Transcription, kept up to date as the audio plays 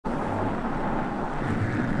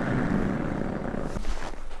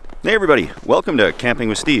Hey everybody, welcome to Camping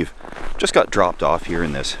with Steve. Just got dropped off here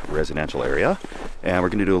in this residential area and we're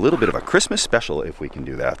going to do a little bit of a Christmas special if we can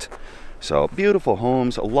do that. So beautiful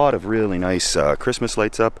homes, a lot of really nice Christmas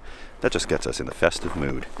lights up. That just gets us in the festive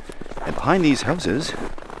mood. And behind these houses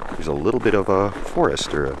there's a little bit of a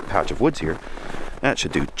forest or a patch of woods here. That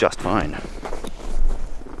should do just fine.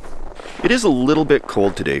 It is a little bit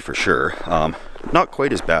cold today for sure. Not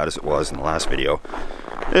quite as bad as it was in the last video.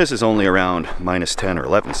 This is only around minus 10 or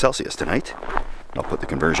 11 Celsius tonight. I'll put the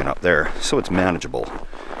conversion up there so it's manageable.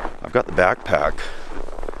 I've got the backpack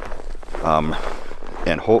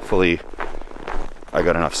and hopefully I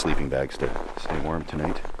got enough sleeping bags to stay warm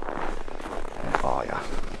tonight. And, oh yeah,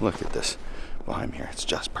 look at this behind me here. It's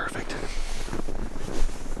just perfect.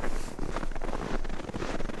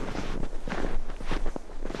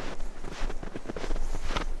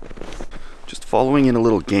 Just following in a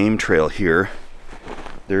little game trail here.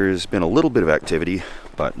 There's been a little bit of activity,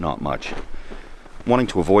 but not much. Wanting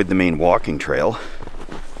to avoid the main walking trail,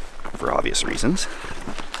 for obvious reasons.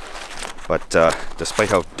 But despite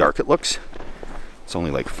how dark it looks, it's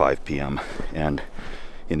only like 5 p.m. And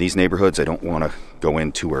in these neighborhoods, I don't want to go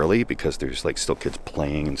in too early because there's like still kids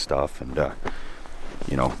playing and stuff. And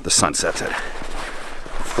you know, the sun sets at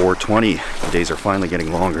 4:20. The days are finally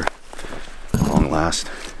getting longer, long last.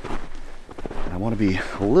 And I want to be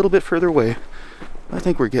a little bit further away. I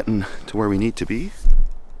think we're getting to where we need to be.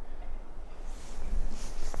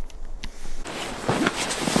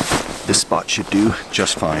 This spot should do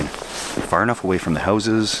just fine. Far enough away from the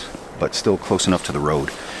houses, but still close enough to the road,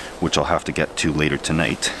 which I'll have to get to later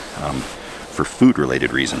tonight for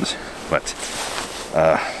food-related reasons. But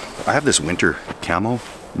I have this winter camo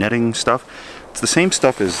netting stuff. It's the same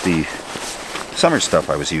stuff as the summer stuff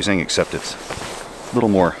I was using, except it's a little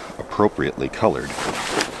more appropriately colored.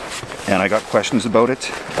 And I got questions about it,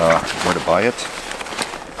 where to buy it,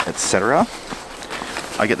 etc.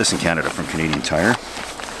 I get this in Canada from Canadian Tire,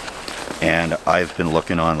 and I've been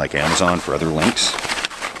looking on like Amazon for other links,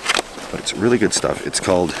 but it's really good stuff. It's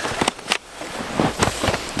called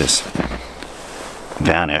this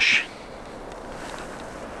Vanish.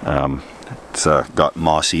 It's got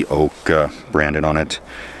Mossy Oak branded on it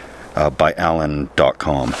by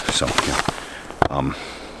Allen.com. So yeah.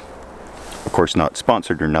 Of course, not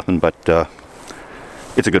sponsored or nothing, but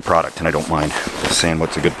it's a good product, and I don't mind saying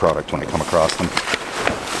what's a good product when I come across them.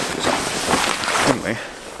 So, anyway,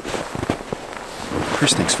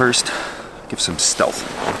 first things first, give some stealth.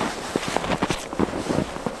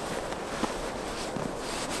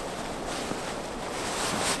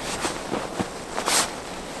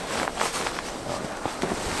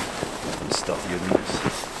 Nothing stealthier than this.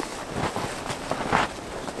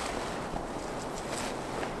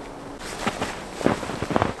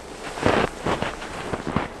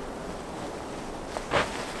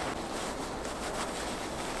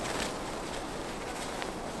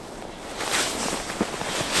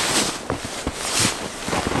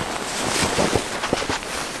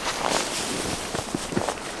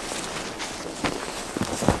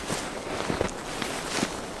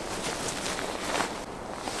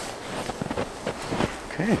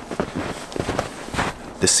 Okay,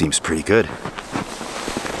 this seems pretty good.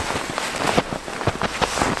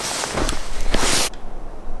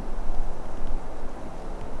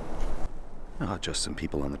 Oh, just some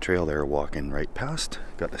people on the trail there walking right past.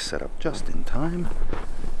 Got this set up just in time.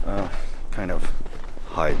 Kind of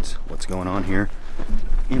hides what's going on here,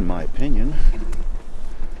 in my opinion.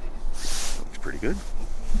 Looks pretty good.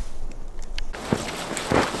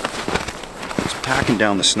 Packing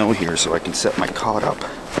down the snow here so I can set my cot up.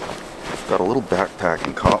 Got a little backpack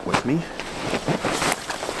and cot with me.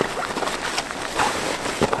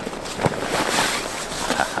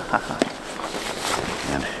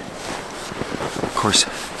 And of course,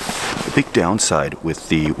 the big downside with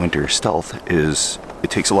the winter stealth is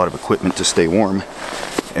it takes a lot of equipment to stay warm,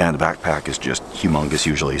 and the backpack is just humongous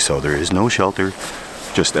usually, so there is no shelter,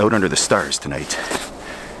 just out under the stars tonight.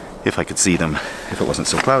 If I could see them, if it wasn't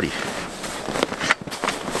so cloudy.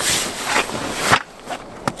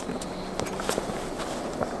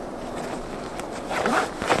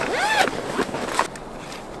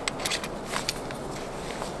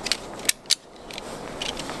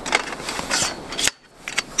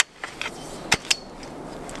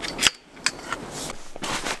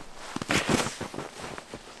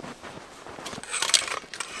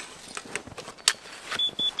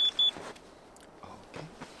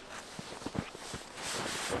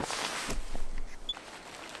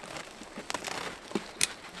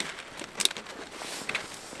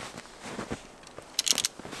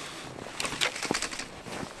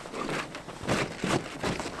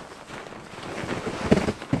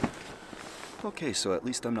 Okay, so at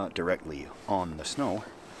least I'm not directly on the snow,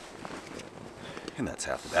 and that's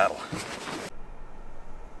half the battle.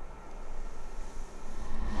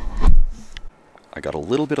 I got a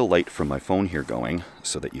little bit of light from my phone here going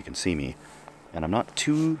so that you can see me, and I'm not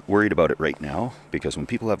too worried about it right now because when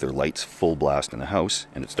people have their lights full blast in the house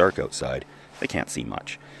and it's dark outside, they can't see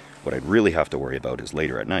much. What I'd really have to worry about is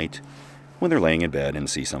later at night when they're laying in bed and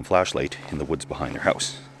see some flashlight in the woods behind their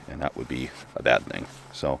house, and that would be a bad thing.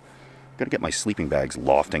 So I'm gonna get my sleeping bags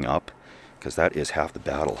lofting up because that is half the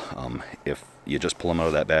battle. If you just pull them out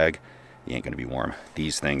of that bag, you ain't gonna be warm.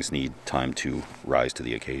 These things need time to rise to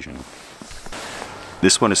the occasion.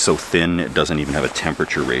 This one is so thin it doesn't even have a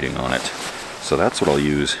temperature rating on it. So that's what I'll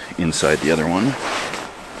use inside the other one.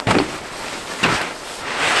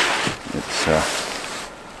 It's,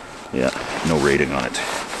 yeah, no rating on it.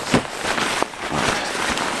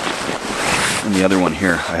 And the other one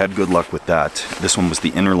here, I had good luck with that. This one was the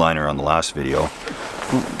inner liner on the last video.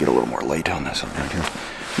 Get a little more light on this one right here.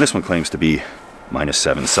 This one claims to be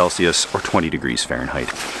 -7 Celsius or 20 degrees Fahrenheit.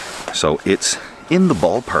 So it's in the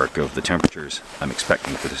ballpark of the temperatures I'm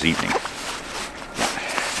expecting for this evening.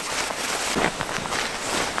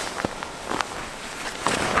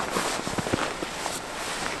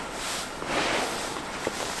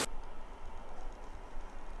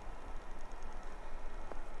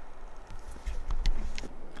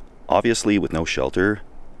 Obviously, with no shelter,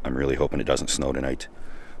 I'm really hoping it doesn't snow tonight.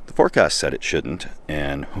 The forecast said it shouldn't,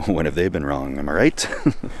 and when have they been wrong, am I right?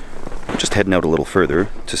 Just heading out a little further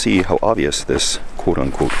to see how obvious this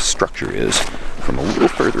quote-unquote structure is from a little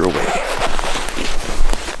further away.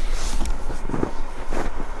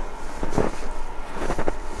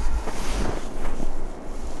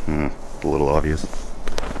 A little obvious.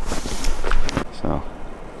 So,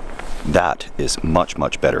 that is much,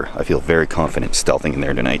 much better. I feel very confident stealthing in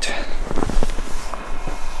there tonight.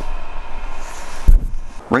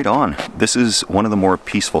 Right on. This is one of the more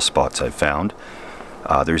peaceful spots I've found.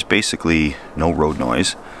 There's basically no road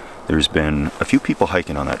noise. There's been a few people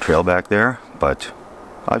hiking on that trail back there, but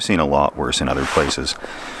I've seen a lot worse in other places.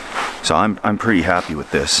 So I'm pretty happy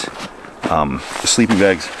with this. The sleeping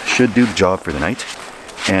bags should do the job for the night,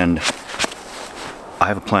 and I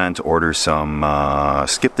have a plan to order some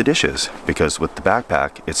skip the dishes, because with the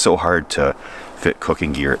backpack it's so hard to fit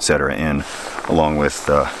cooking gear, etc. in, along with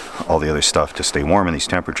all the other stuff to stay warm in these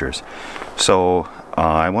temperatures. So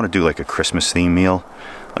I want to do like a Christmas theme meal.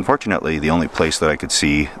 Unfortunately, the only place that I could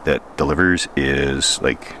see that delivers is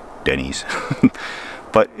like Denny's.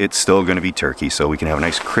 But it's still going to be turkey, so we can have a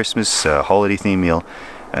nice Christmas holiday theme meal.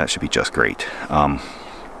 That should be just great.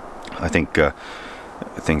 I think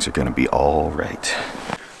things are going to be all right.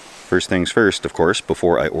 First things first, of course,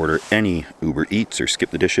 before I order any Uber Eats or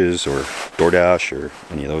Skip the Dishes or DoorDash or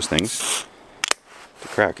any of those things, to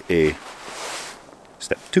crack a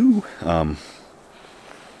step 2.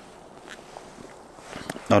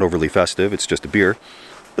 Not overly festive, it's just a beer,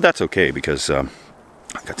 but that's okay because I've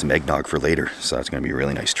got some eggnog for later, so that's going to be a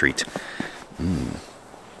really nice treat.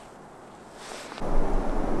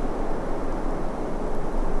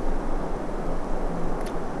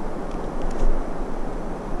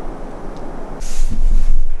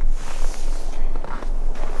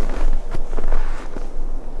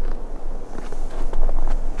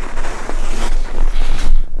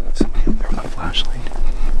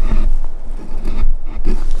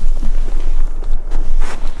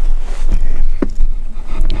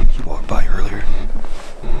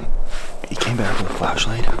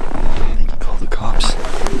 Flashlight. I think he called the cops.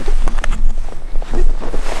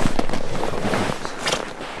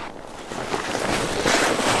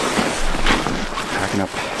 Packing up.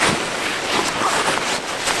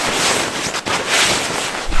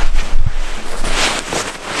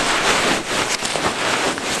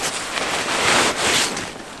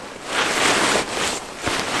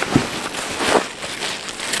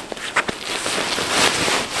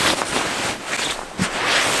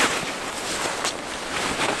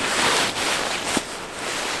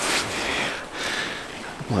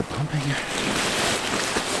 Blood pumping.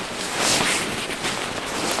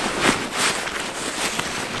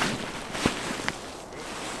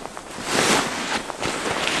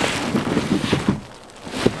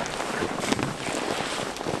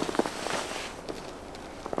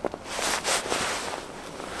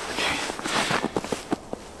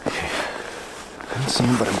 Okay. I don't see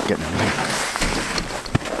him, but I'm getting away.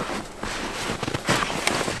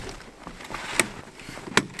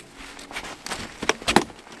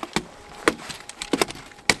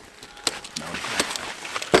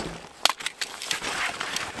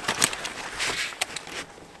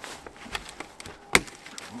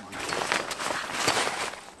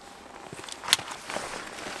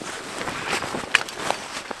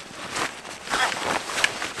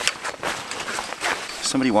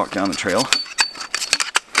 somebody walked down the trail.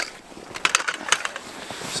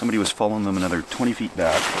 Somebody was following them another 20 feet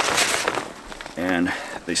back, and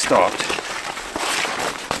they stopped.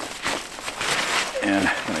 And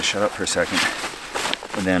then I shut up for a second,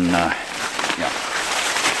 and then, yeah.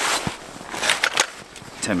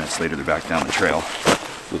 10 minutes later, they're back down the trail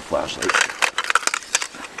with flashlights.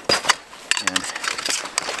 And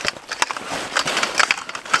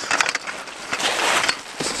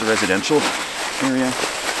this is a residential area.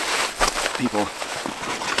 People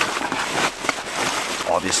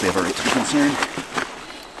obviously have a right to be concerned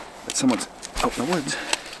that someone's out in the woods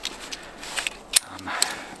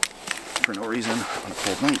for no reason on a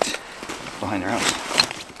cold night behind their house.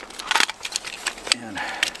 And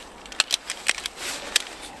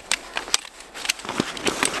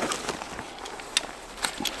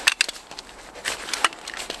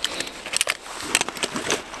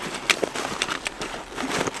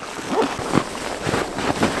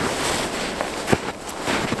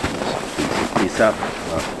ASAP,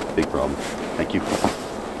 big problem. Thank you.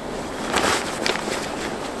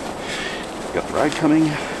 Got the ride coming.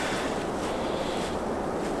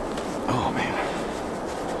 Oh man.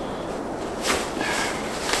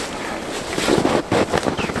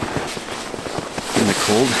 In the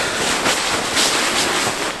cold,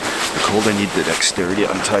 I need the dexterity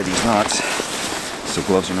to untie these knots, so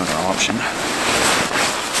gloves are not an option.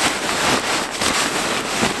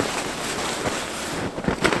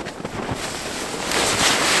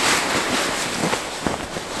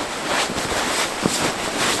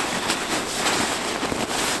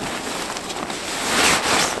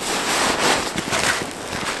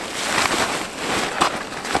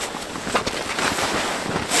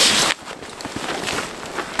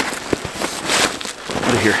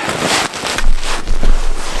 Here.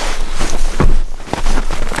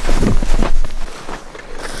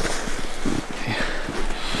 Okay.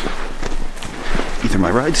 Either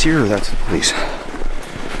my ride's here or that's the police.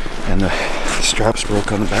 And the straps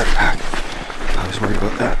broke on the backpack. I was worried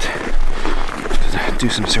about that. Have to do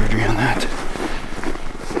some surgery on that.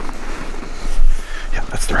 Yeah,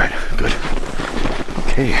 that's the ride. Good.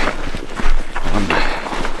 Okay.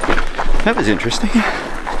 That was interesting.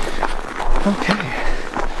 Okay.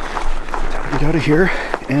 Get out of here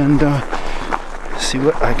and see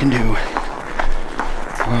what I can do.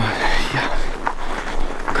 Yeah,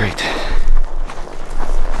 great.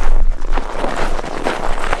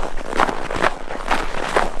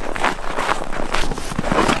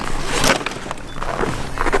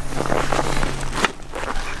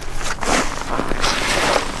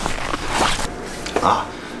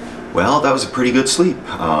 Well, that was a pretty good sleep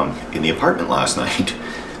in the apartment last night.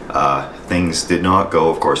 Things did not go,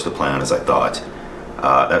 of course, to plan as I thought.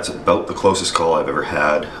 That's about the closest call I've ever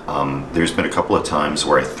had. There's been a couple of times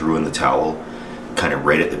where I threw in the towel kind of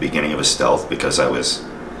right at the beginning of a stealth because I was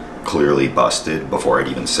clearly busted before I'd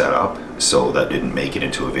even set up, so that didn't make it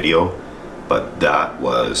into a video. But that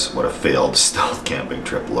was what a failed stealth camping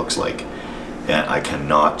trip looks like. And I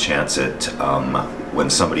cannot chance it when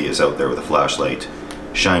somebody is out there with a flashlight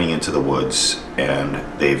shining into the woods and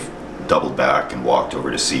they've doubled back and walked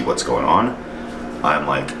over to see what's going on. I'm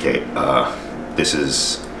like, okay, this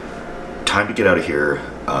is time to get out of here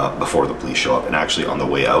before the police show up. And actually on the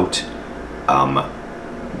way out,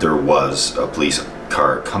 there was a police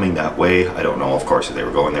car coming that way. I don't know, of course, if they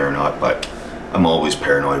were going there or not, but I'm always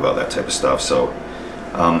paranoid about that type of stuff. So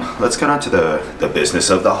let's get on to the business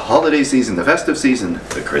of the holiday season, the festive season,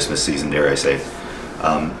 the Christmas season, dare I say.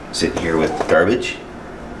 Sitting here with Garbage.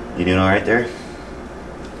 You doing all right there?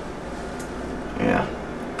 Yeah,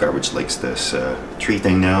 Garbage likes this tree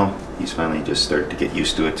thing now. He's finally just started to get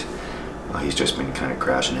used to it. He's just been kind of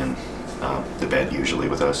crashing in the bed usually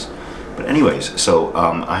with us. But anyways, so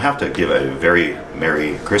I have to give a very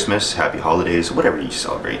Merry Christmas, Happy Holidays, whatever you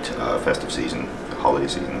celebrate, festive season, holiday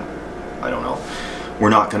season, I don't know. We're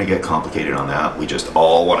not going to get complicated on that. We just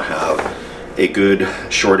all want to have a good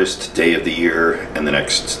shortest day of the year and the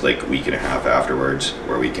next like week and a half afterwards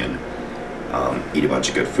where we can eat a bunch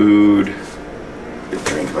of good food,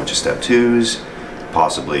 drink a bunch of step twos,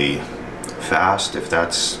 possibly fast if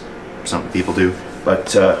that's something people do.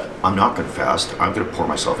 But I'm not going to fast. I'm going to pour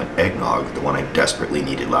myself an eggnog, the one I desperately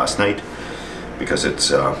needed last night, because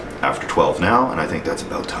it's after 12 now, and I think that's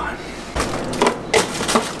about time.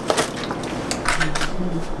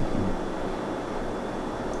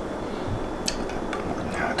 Put more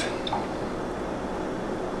than that.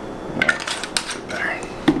 That's a bit better.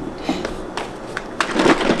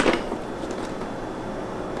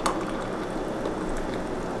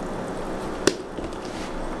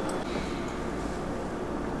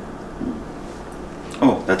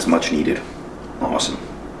 Oh, that's much needed. Awesome.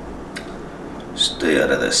 stay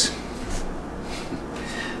out of this.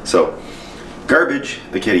 So, Garbage,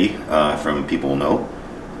 the kitty, from People Know,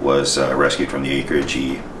 was rescued from the acreage.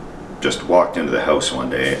 He just walked into the house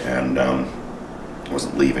one day and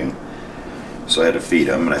wasn't leaving. So I had to feed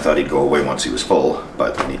him, and I thought he'd go away once he was full,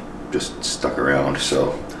 but then he just stuck around.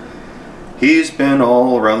 So he's been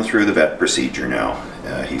all run through the vet procedure now.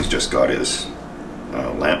 He's just got his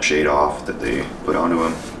lampshade off that they put onto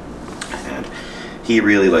him, and he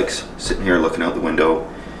really likes sitting here looking out the window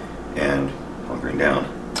and hunkering down.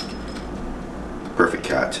 Perfect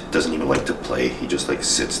cat. Doesn't even like to play. He just like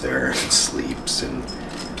sits there and sleeps, and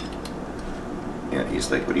yeah,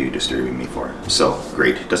 he's like, what are you disturbing me for? So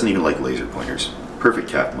great. Doesn't even like laser pointers. Perfect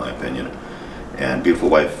cat in my opinion. And beautiful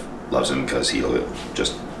wife loves him because he'll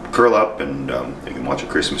just curl up and they can watch a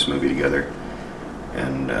Christmas movie together.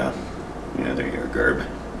 And yeah, there you are, Garb.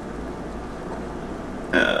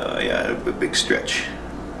 Yeah, a big stretch.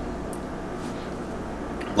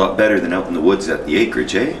 A lot better than out in the woods at the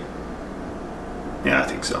acreage, eh? Yeah, I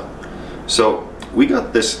think so. So we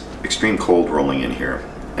got this extreme cold rolling in here,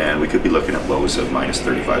 and we could be looking at lows of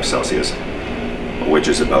 -35 Celsius, which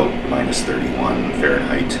is about -31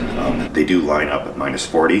 Fahrenheit. They do line up at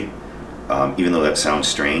 -40. Even though that sounds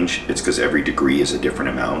strange, it's because every degree is a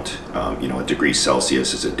different amount. You know, a degree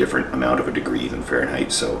Celsius is a different amount of a degree than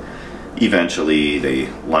Fahrenheit, so eventually they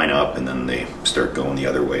line up and then they start going the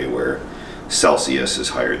other way where Celsius is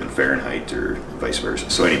higher than Fahrenheit or vice versa.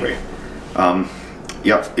 So anyway,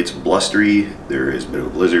 yeah, it's blustery, there is a bit of a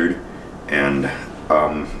blizzard, and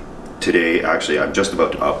today, actually, I'm just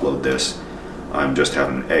about to upload this. I'm just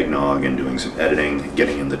having an eggnog and doing some editing,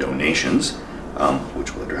 getting in the donations,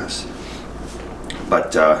 which we'll address.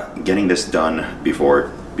 But getting this done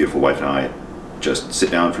before beautiful wife and I just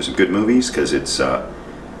sit down for some good movies, because it's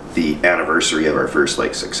the anniversary of our first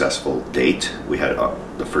like successful date. We had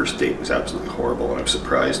the first date was absolutely horrible, and I'm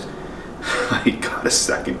surprised I got a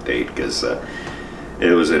second date, because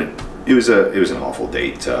it was an awful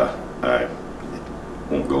date. I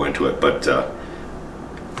won't go into it, but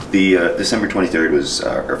the December 23rd was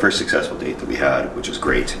our first successful date that we had, which was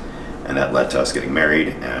great, and that led to us getting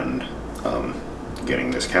married and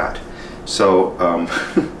getting this cat. So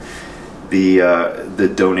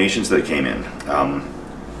the donations that came in,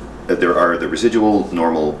 there are the residual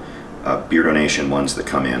normal beer donation ones that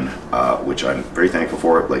come in, which I'm very thankful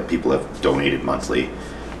for. Like, people have donated monthly.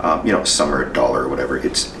 You know, some are $1 or whatever.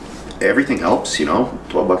 It's everything helps, you know.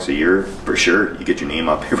 12 bucks a year for sure. You get your name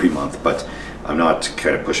up every month, but I'm not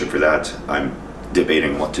kind of pushing for that. I'm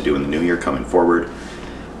debating what to do in the new year coming forward.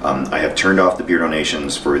 I have turned off the beer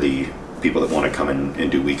donations for the people that want to come in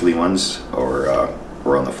and do weekly ones or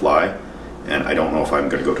on the fly, and I don't know if I'm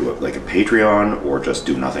going to go to like a Patreon or just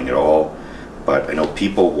do nothing at all. But I know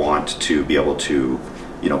people want to be able to,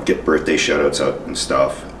 you know, get birthday shoutouts out and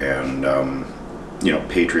stuff, and you know,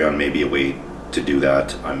 Patreon may be a way to do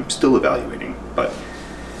that. I'm still evaluating, but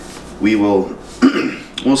we will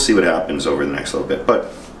we'll see what happens over the next little bit.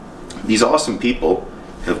 But these awesome people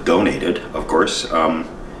have donated, of course,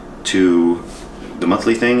 to the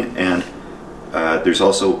monthly thing, and there's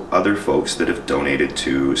also other folks that have donated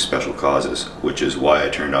to special causes, which is why I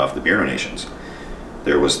turned off the beer donations.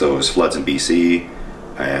 There was those floods in BC,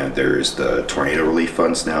 and there's the tornado relief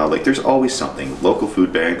funds now. Like, there's always something. Local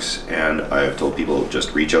food banks, and I've told people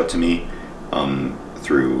just reach out to me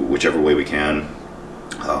through whichever way we can.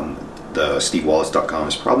 The stevewallace.com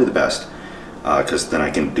is probably the best, because then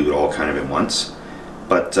I can do it all kind of at once.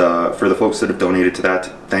 But for the folks that have donated to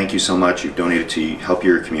that, thank you so much. You've donated to help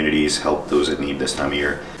your communities, help those in need this time of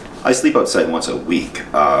year. I sleep outside once a week,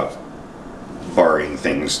 barring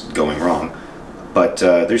things going wrong. But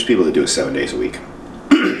there's people that do it 7 days a week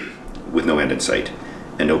with no end in sight,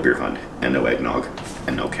 and no beer fund, and no eggnog,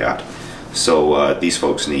 and no cat. So these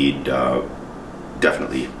folks need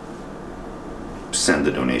definitely send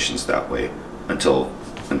the donations that way until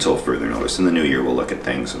further notice. In the new year, we'll look at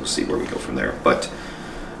things and we'll see where we go from there. But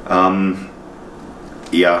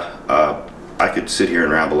yeah, I could sit here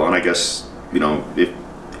and ramble on. I guess, you know,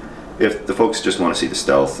 if the folks just want to see the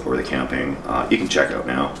stealth or the camping, you can check out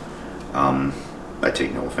now. I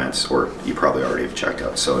take no offense, or you probably already have checked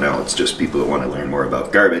out. So now it's just people that want to learn more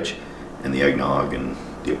about Garbage and the eggnog and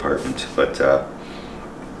the apartment. But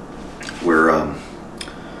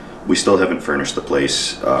we still haven't furnished the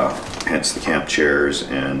place, hence the camp chairs,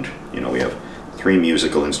 and you know, we have 3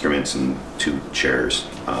 musical instruments and 2 chairs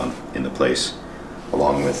in the place,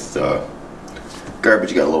 along with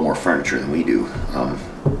Garbage. You got a little more furniture than we do,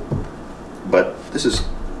 but this is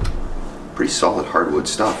pretty solid hardwood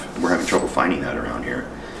stuff. We're having trouble finding that around here.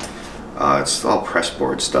 It's all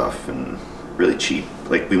pressboard stuff, and really cheap.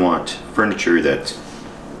 Like, we want furniture that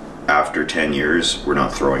after 10 years we're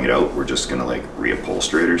not throwing it out, we're just gonna like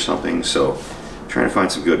reupholster it or something. So I'm trying to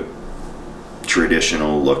find some good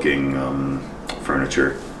traditional looking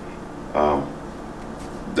furniture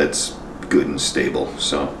that's good and stable,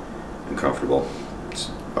 so, and comfortable. It's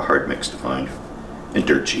a hard mix to find, and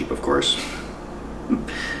dirt cheap, of course.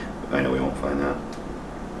 I know we won't find that.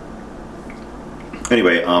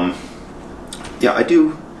 Anyway, yeah, I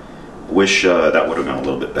do wish that would have gone a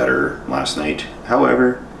little bit better last night.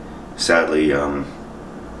 However, sadly,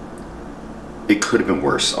 it could have been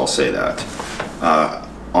worse, I'll say that.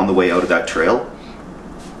 On the way out of that trail,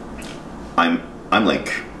 I'm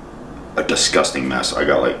like a disgusting mess. I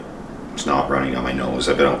got like snot running down my nose,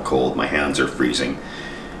 I've been out cold, my hands are freezing,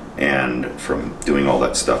 and from doing all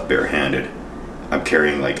that stuff barehanded, I'm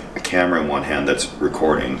carrying like a camera in one hand that's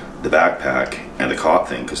recording the backpack and the cot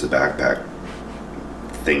thing, because the backpack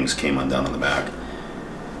things came undone on the back.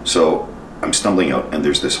 So I'm stumbling out, and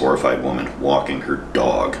there's this horrified woman walking her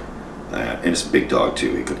dog, and it's a big dog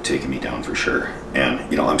too, he could have taken me down for sure.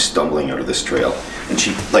 And you know, I'm stumbling out of this trail, and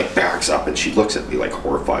she like backs up and she looks at me like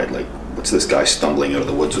horrified, like, what's this guy stumbling out of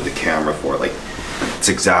the woods with a camera for? Like, it's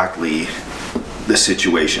exactly the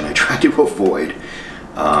situation I tried to avoid,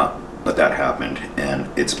 but that happened, and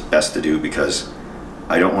it's best to do, because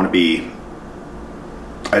I don't want to be,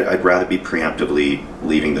 I'd rather be preemptively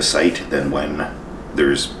leaving the site than when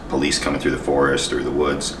there's police coming through the forest or the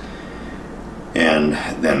woods, and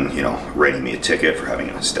then, you know, writing me a ticket for having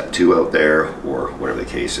a step 2 out there, or whatever the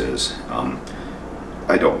case is.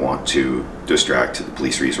 I don't want to distract the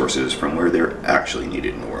police resources from where they're actually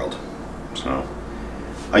needed in the world. So,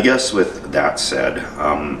 I guess with that said,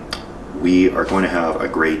 we are going to have a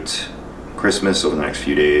great Christmas over the next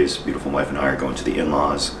few days. Beautiful wife and I are going to the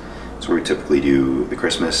in-laws. That's where we typically do the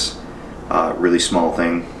Christmas. Really small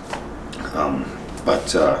thing,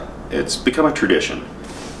 but it's become a tradition,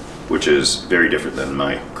 which is very different than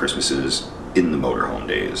my Christmases in the motorhome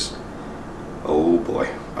days. Oh boy,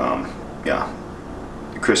 yeah.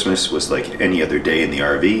 Christmas was like any other day in the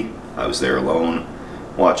RV. I was there alone,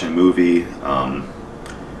 watching a movie.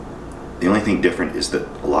 The only thing different is that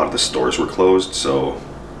a lot of the stores were closed, so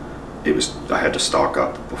I had to stock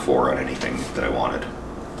up before on anything that I wanted.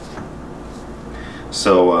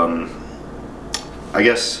 So I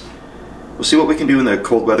guess we'll see what we can do in the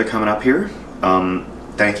cold weather coming up here.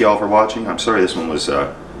 Thank you all for watching. I'm sorry this one was,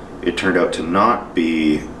 it turned out to not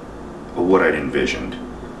be what I'd envisioned.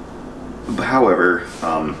 However,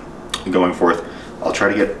 going forth, I'll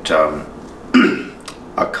try to get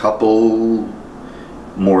a couple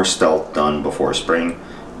more stealth done before spring,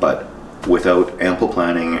 but without ample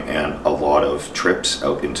planning and a lot of trips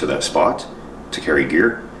out into that spot to carry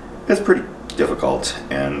gear, it's pretty difficult,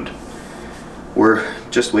 and we're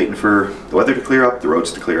just waiting for the weather to clear up, the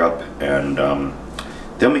roads to clear up, and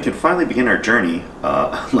then we can finally begin our journey,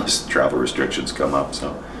 unless travel restrictions come up.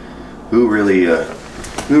 So who really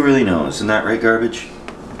knows? Isn't that right, Garbage?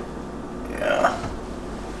 Yeah.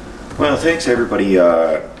 Well, thanks everybody.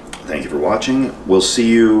 Thank you for watching. We'll see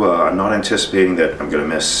you. I'm not anticipating that I'm going to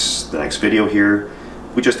miss the next video here.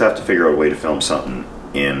 We just have to figure out a way to film something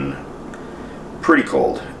in pretty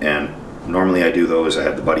cold. And normally I do those. I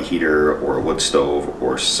have the buddy heater or a wood stove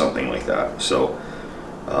or something like that. So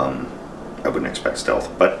I wouldn't expect stealth,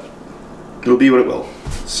 but it'll be what it will.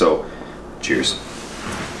 So cheers.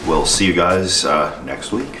 We'll see you guys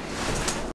next week.